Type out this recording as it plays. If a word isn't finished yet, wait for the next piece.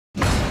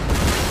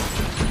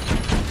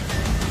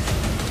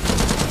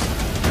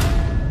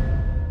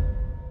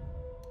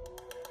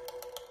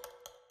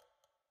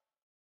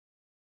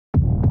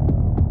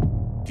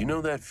know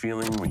that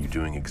feeling when you're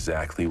doing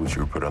exactly what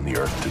you were put on the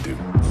earth to do?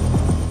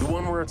 The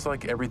one where it's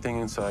like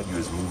everything inside you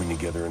is moving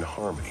together in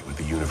harmony with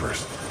the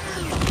universe.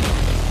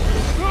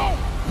 No!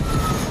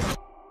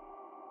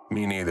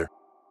 Me neither.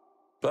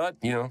 But,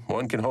 you know,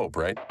 one can hope,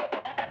 right?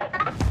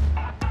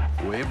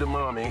 Wave to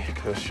Mommy,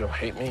 because she'll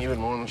hate me even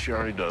more than she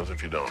already does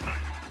if you don't.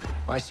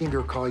 I seem to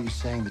recall you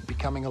saying that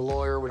becoming a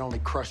lawyer would only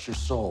crush your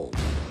soul.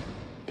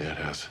 Yeah, it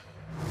has.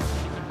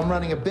 I'm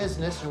running a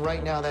business, and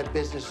right now that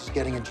business is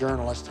getting a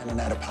journalist in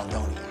and out of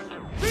Paldonia.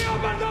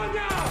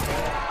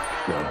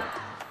 No.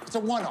 It's a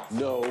one-off.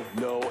 No,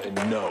 and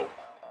no.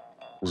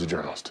 Who's a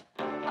journalist?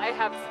 I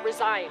have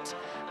resigned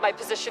my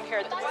position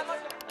here.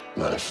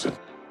 Not interested.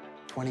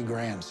 20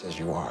 grand says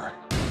you are.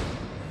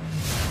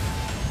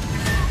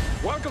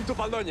 Welcome to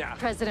Paldonia.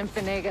 President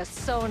Venegas,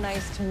 so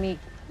nice to meet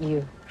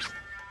you.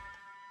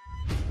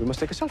 We must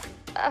take a selfie.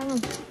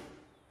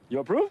 You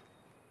approve?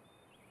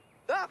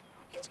 Ah,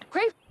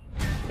 great.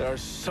 There are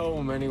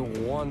so many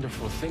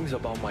wonderful things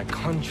about my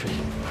country.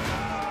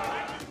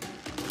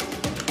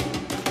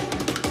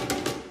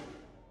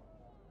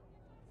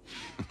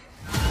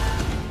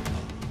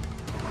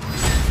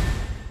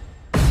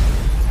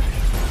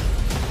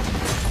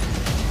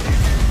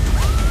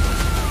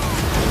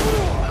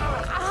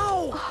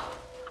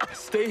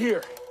 Stay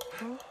here.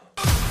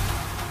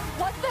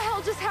 What the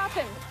hell just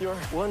happened? Your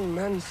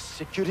one-man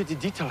security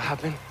detail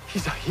happened.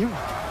 He's a hero.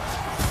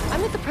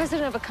 I'm with the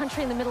president of a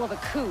country in the middle of a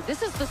coup.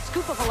 This is the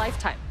scoop of a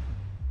lifetime.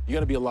 You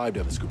gotta be alive to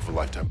have a scoop for a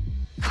lifetime.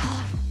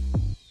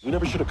 We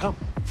never should have come.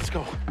 Let's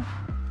go.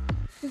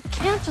 You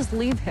can't just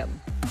leave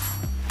him.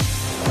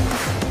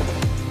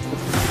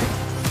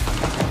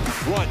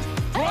 Run!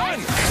 Run!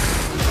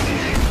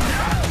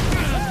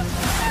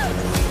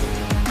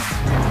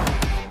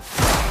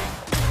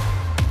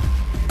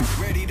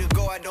 Ready to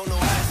go, I don't know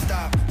how to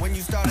stop. When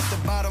you start at the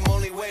bottom,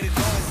 only way to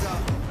go is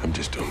up. I'm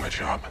just doing my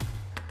job.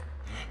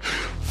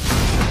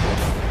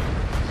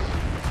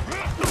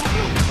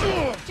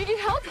 Do you need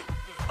help?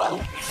 I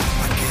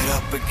get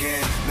up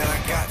again, then I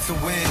got to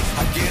win.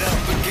 I get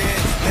up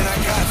again, then I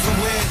got to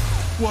win.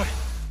 What?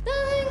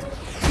 Nothing.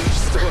 You're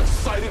still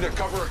excited to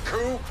cover a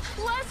coup?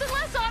 Less and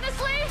less,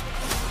 honestly.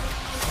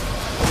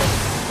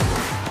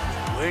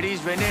 Where is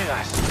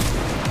Venegas?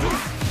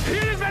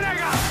 Here is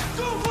Venegas!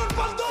 Go for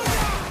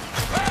Paldonia!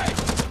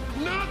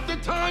 Hey! Not the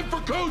time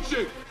for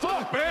coaching!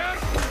 Fuck, man!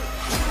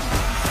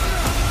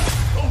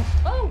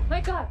 Oh,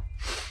 my God.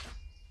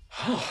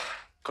 Oh,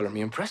 color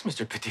me impressed,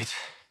 Mr. Petit.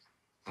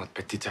 Not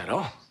petit at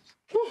all.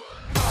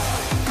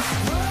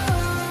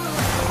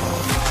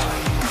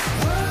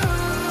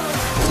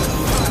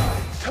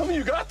 Tell me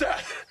you got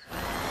that!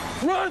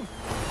 Run!